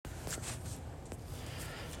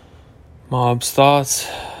Mob's thoughts.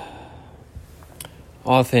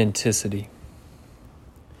 Authenticity.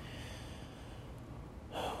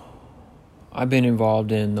 I've been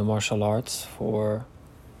involved in the martial arts for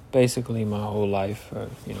basically my whole life, or,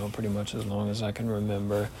 pretty much as long as I can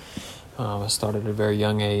remember. I started at a very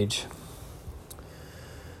young age.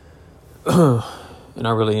 And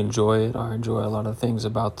I really enjoy it. I enjoy a lot of things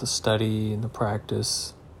about the study and the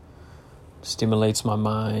practice. It stimulates my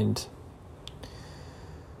mind.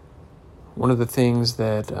 One of the things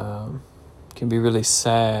that can be really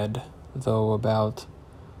sad, though, about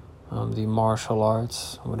the martial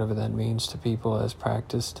arts, whatever that means to people as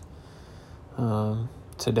practiced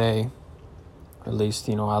today, at least,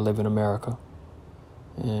 I live in America,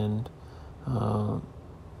 and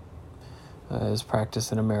as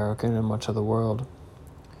practiced in America and in much of the world,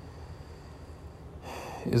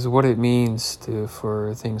 is what it means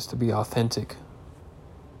for things to be authentic,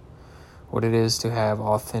 what it is to have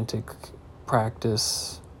authentic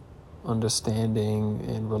practice, understanding,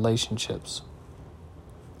 and relationships.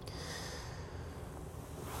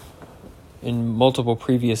 In multiple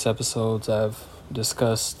previous episodes, I've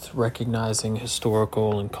discussed recognizing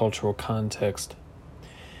historical and cultural context.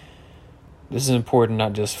 This is important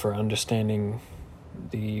not just for understanding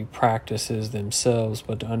the practices themselves,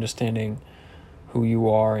 but to understanding who you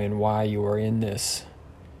are and why you are in this.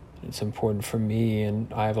 It's important for me,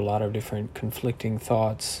 and I have a lot of different conflicting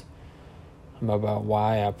thoughts about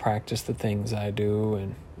why I practice the things I do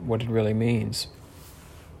and what it really means.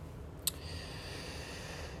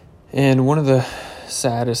 And one of the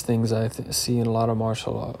saddest things I see in a lot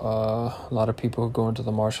of people who go into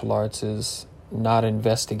the martial arts is not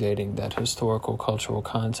investigating that historical cultural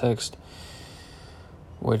context,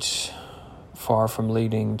 which, far from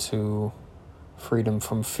leading to freedom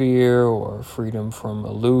from fear or freedom from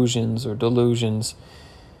illusions or delusions,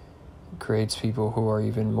 creates people who are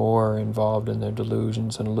even more involved in their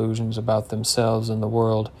delusions and illusions about themselves and the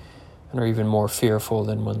world, and are even more fearful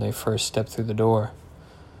than when they first step through the door.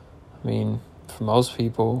 I mean, for most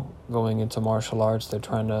people going into martial arts, they're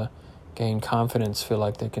trying to gain confidence, feel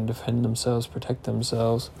like they can defend themselves, protect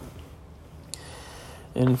themselves.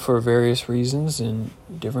 And for various reasons in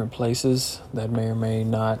different places, that may or may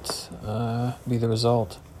not be the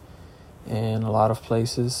result. And a lot of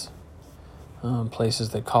places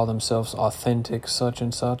that call themselves authentic such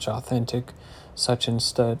and such, authentic such and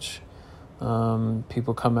such,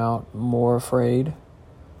 people come out more afraid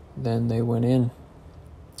than they went in.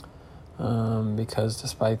 Because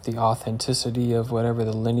despite the authenticity of whatever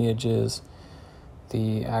the lineage is,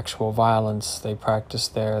 the actual violence they practice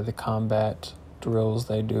there, the combat drills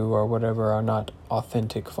they do or whatever, are not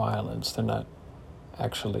authentic violence. They're not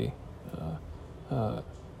actually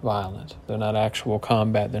violent. They're not actual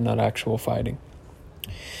combat. They're not actual fighting.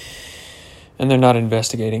 And they're not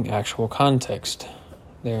investigating actual context.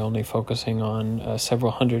 They're only focusing on a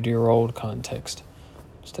several hundred-year-old context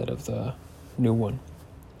instead of the new one.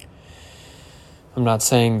 I'm not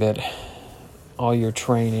saying that all your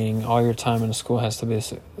training, all your time in school has to be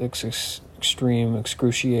extreme,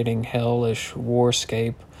 excruciating, hellish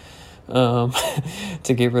warscape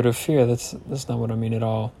to get rid of fear. That's not what I mean at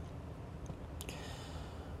all.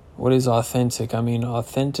 What is authentic? I mean,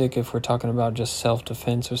 authentic, if we're talking about just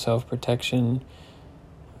self-defense or self-protection,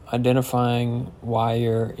 identifying why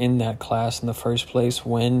you're in that class in the first place.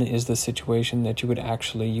 When is the situation that you would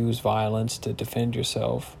actually use violence to defend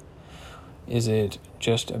yourself? Is it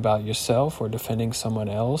just about yourself or defending someone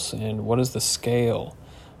else? And what is the scale?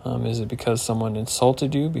 Is it because someone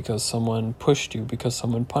insulted you, because someone pushed you, because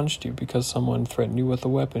someone punched you, because someone threatened you with a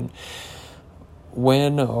weapon?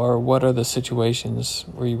 When or what are the situations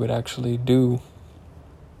where you would actually do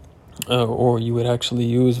or you would actually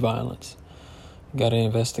use violence? You got to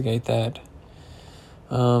investigate that.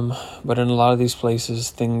 But in a lot of these places,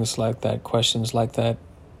 things like that, questions like that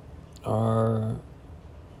are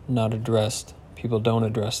not addressed. People don't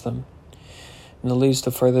address them. And it leads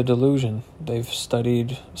to further delusion. They've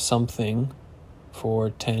studied something for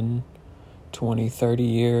 10, 20, 30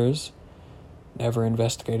 years, never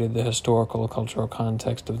investigated the historical cultural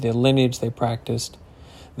context of the lineage they practiced,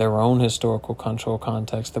 their own historical cultural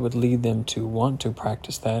context that would lead them to want to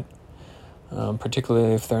practice that,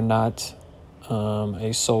 particularly if they're not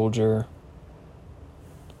a soldier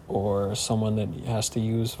or someone that has to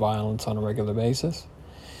use violence on a regular basis.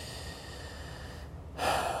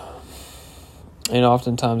 And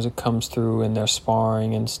oftentimes it comes through in their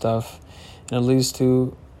sparring and stuff. And it leads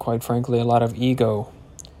to, quite frankly, a lot of ego.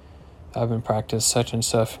 I've been practiced such and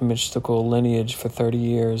such mystical lineage for 30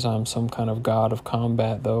 years. I'm some kind of god of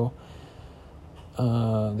combat, though.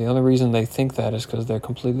 The only reason they think that is because they're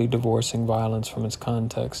completely divorcing violence from its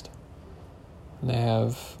context. They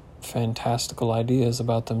have fantastical ideas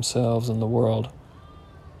about themselves and the world.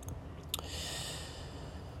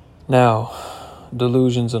 Now,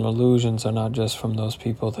 delusions and illusions are not just from those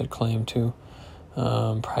people that claim to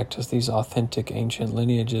practice these authentic ancient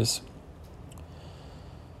lineages.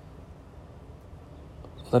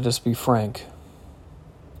 Let us be frank.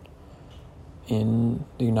 In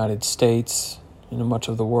the United States, in much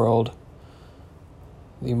of the world,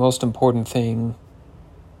 the most important thing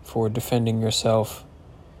for defending yourself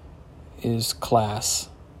is class,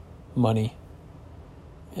 money,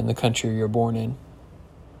 and the country you're born in.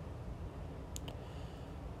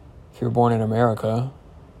 If you're born in America,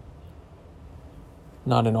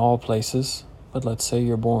 not in all places, but let's say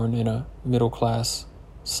you're born in a middle-class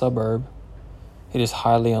suburb, it is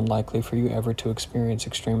highly unlikely for you ever to experience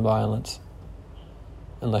extreme violence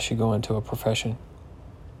unless you go into a profession.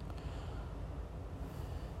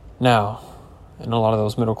 Now, in a lot of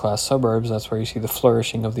those middle-class suburbs, that's where you see the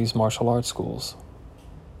flourishing of these martial arts schools.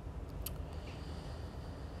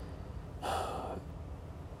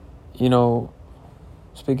 You know,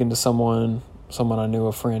 speaking to someone I knew,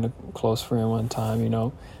 a close friend one time, and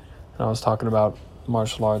I was talking about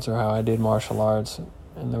martial arts or how I did martial arts,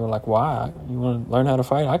 and they were like, why? You want to learn how to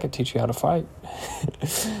fight? I could teach you how to fight.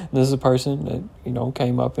 This is a person that,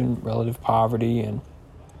 came up in relative poverty and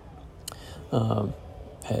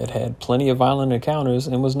had plenty of violent encounters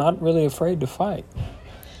and was not really afraid to fight.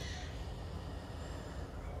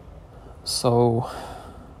 So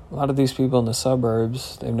a lot of these people in the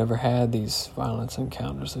suburbs, they've never had these violence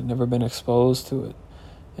encounters. They've never been exposed to it.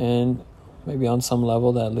 And maybe on some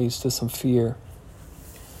level that leads to some fear.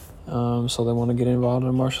 So they want to get involved in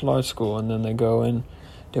a martial arts school, and then they go in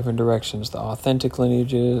different directions. The authentic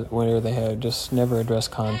lineages, where they have just never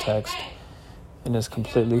addressed context and is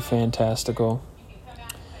completely fantastical.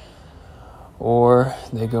 Or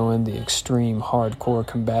they go in the extreme, hardcore,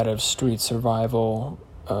 combative street survival,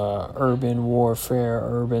 urban warfare,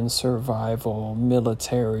 urban survival,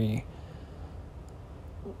 military,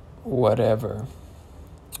 whatever.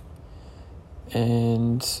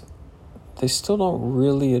 And they still don't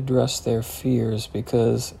really address their fears,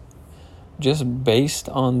 because just based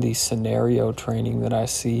on the scenario training that I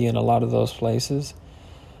see in a lot of those places,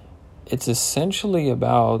 it's essentially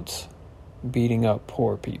about beating up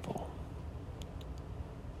poor people.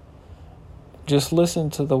 Just listen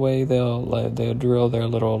to the way they'll drill their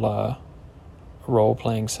little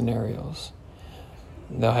role-playing scenarios.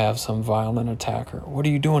 They'll have some violent attacker. What are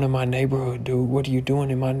you doing in my neighborhood, dude? What are you doing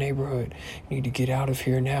in my neighborhood? You need to get out of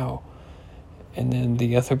here now. And then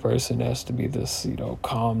the other person has to be this,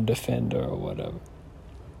 calm defender or whatever.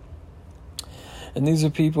 And these are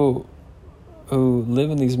people who live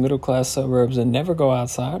in these middle-class suburbs and never go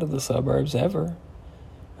outside of the suburbs ever.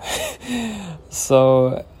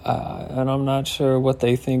 So, and I'm not sure what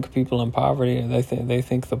they think people in poverty, they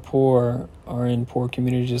think the poor are in poor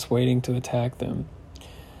communities just waiting to attack them.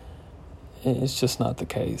 It's just not the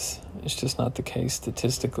case. It's just not the case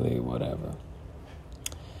statistically, whatever.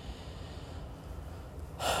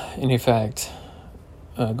 And in fact,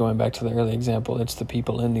 going back to the early example, it's the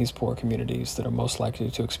people in these poor communities that are most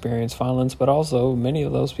likely to experience violence, but also many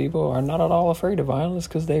of those people are not at all afraid of violence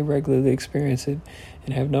because they regularly experience it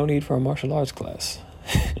and have no need for a martial arts class.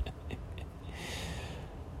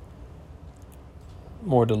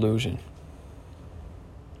 More delusion.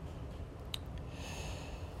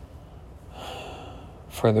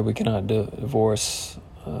 Further, we cannot divorce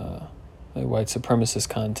the white supremacist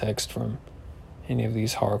context from any of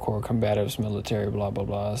these hardcore combatives, military, blah, blah,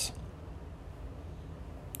 blahs.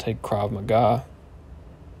 Take Krav Maga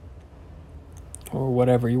or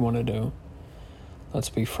whatever you want to do. Let's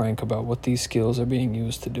be frank about what these skills are being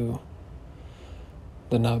used to do.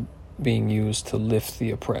 They're not being used to lift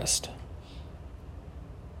the oppressed.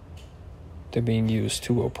 They're being used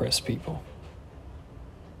to oppress people.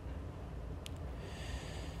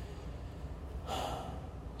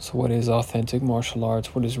 So what is authentic martial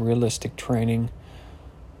arts? What is realistic training?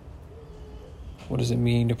 What does it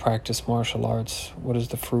mean to practice martial arts? What is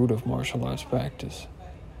the fruit of martial arts practice?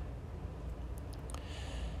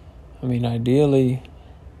 I mean, ideally,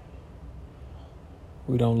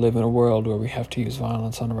 we don't live in a world where we have to use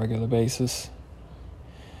violence on a regular basis.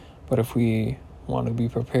 But if we want to be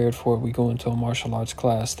prepared for it, we go into a martial arts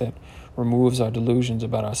class that removes our delusions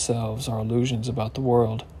about ourselves, our illusions about the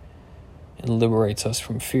world, and liberates us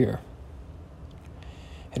from fear.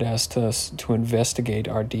 It asks us to investigate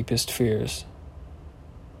our deepest fears,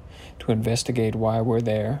 to investigate why we're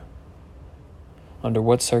there, under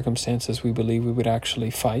what circumstances we believe we would actually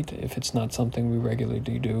fight if it's not something we regularly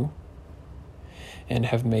do, and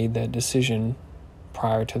have made that decision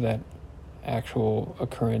prior to that actual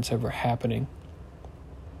occurrence ever happening.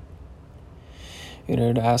 It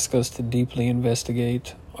would ask us to deeply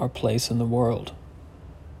investigate our place in the world,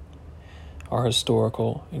 our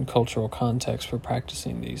historical and cultural context for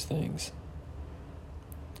practicing these things.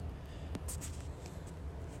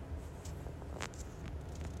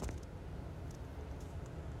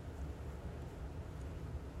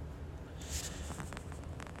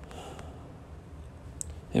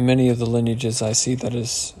 In many of the lineages, I see that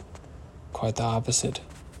is quite the opposite,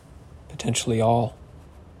 potentially all.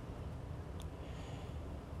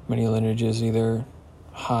 Many lineages either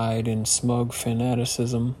hide in smug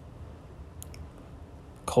fanaticism,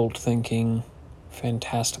 cult thinking,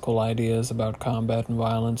 fantastical ideas about combat and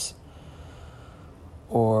violence,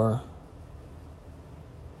 or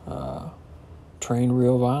train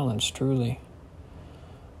real violence, truly.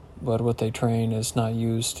 But what they train is not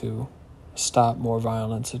used to stop more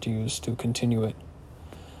violence, it's used to continue it.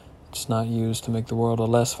 It's not used to make the world a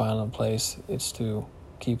less violent place, it's to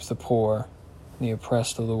keep the poor and the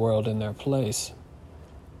oppressed of the world in their place.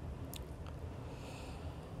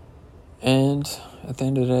 And at the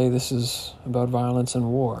end of the day, this is about violence and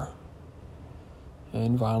war.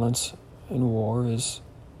 And violence and war is,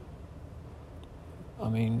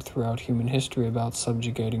 throughout human history, about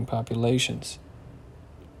subjugating populations.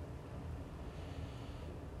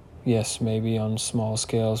 Yes, maybe on small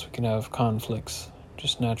scales we can have conflicts,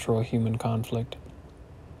 just natural human conflict.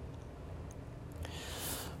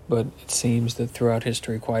 But it seems that throughout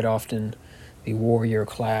history, quite often, the warrior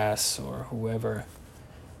class or whoever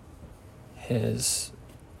has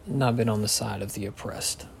not been on the side of the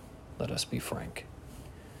oppressed, let us be frank.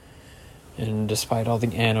 And despite all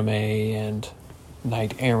the anime and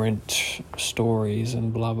knight-errant stories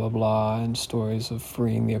and blah blah blah and stories of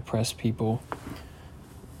freeing the oppressed people,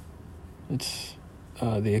 it's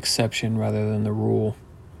the exception rather than the rule.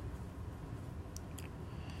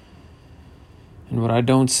 And what I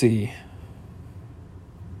don't see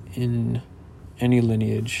in any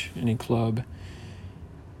lineage, any club,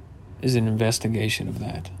 is an investigation of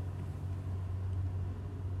that.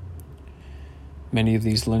 Many of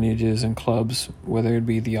these lineages and clubs, whether it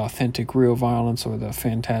be the authentic real violence or the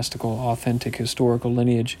fantastical authentic historical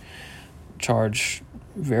lineage, charge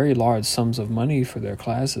very large sums of money for their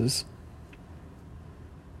classes.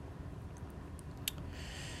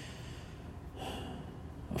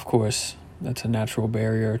 Of course, that's a natural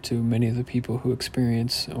barrier to many of the people who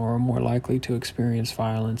experience or are more likely to experience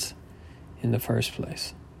violence in the first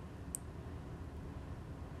place.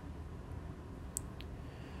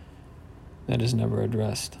 That is never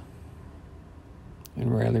addressed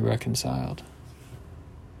and rarely reconciled.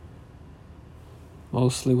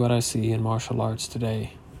 Mostly what I see in martial arts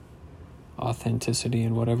today, authenticity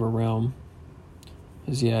in whatever realm,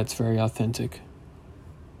 is it's very authentic.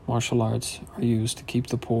 Martial arts are used to keep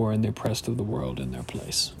the poor and the oppressed of the world in their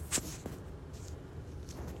place.